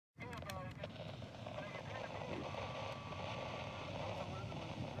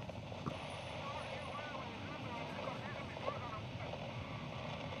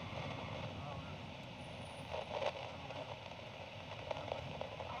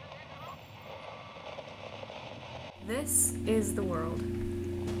This is the world.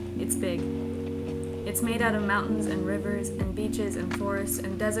 It's big. It's made out of mountains and rivers and beaches and forests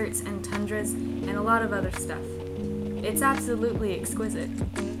and deserts and tundras and a lot of other stuff. It's absolutely exquisite.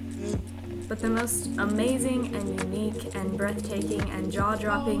 But the most amazing and unique and breathtaking and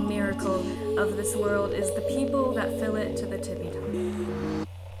jaw-dropping miracle of this world is the people that fill it to the tippy top.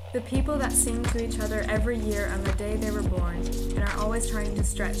 The people that sing to each other every year on the day they were born and are always trying to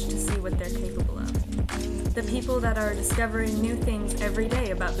stretch to see what they're capable of. The people that are discovering new things every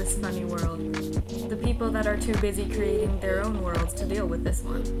day about this funny world. The people that are too busy creating their own worlds to deal with this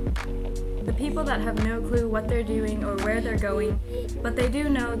one. The people that have no clue what they're doing or where they're going, but they do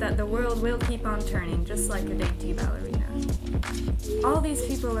know that the world will keep on turning, just like a dainty ballerina. All these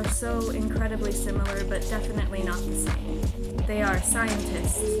people are so incredibly similar, but definitely not the same. They are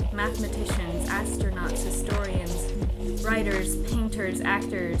scientists, mathematicians, astronauts, historians, writers, painters,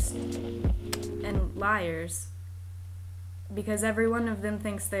 actors, and liars. Because every one of them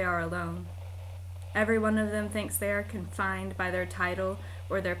thinks they are alone. Every one of them thinks they are confined by their title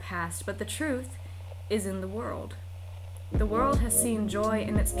or their past, but the truth is in the world. The world has seen joy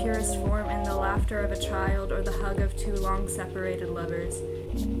in its purest form in the laughter of a child or the hug of two long-separated lovers,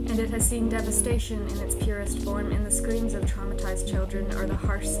 and it has seen devastation in its purest form in the screams of traumatized children or the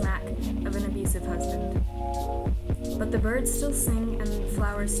harsh smack of an abusive husband. But the birds still sing and the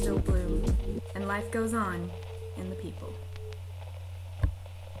flowers still bloom, and life goes on in the people.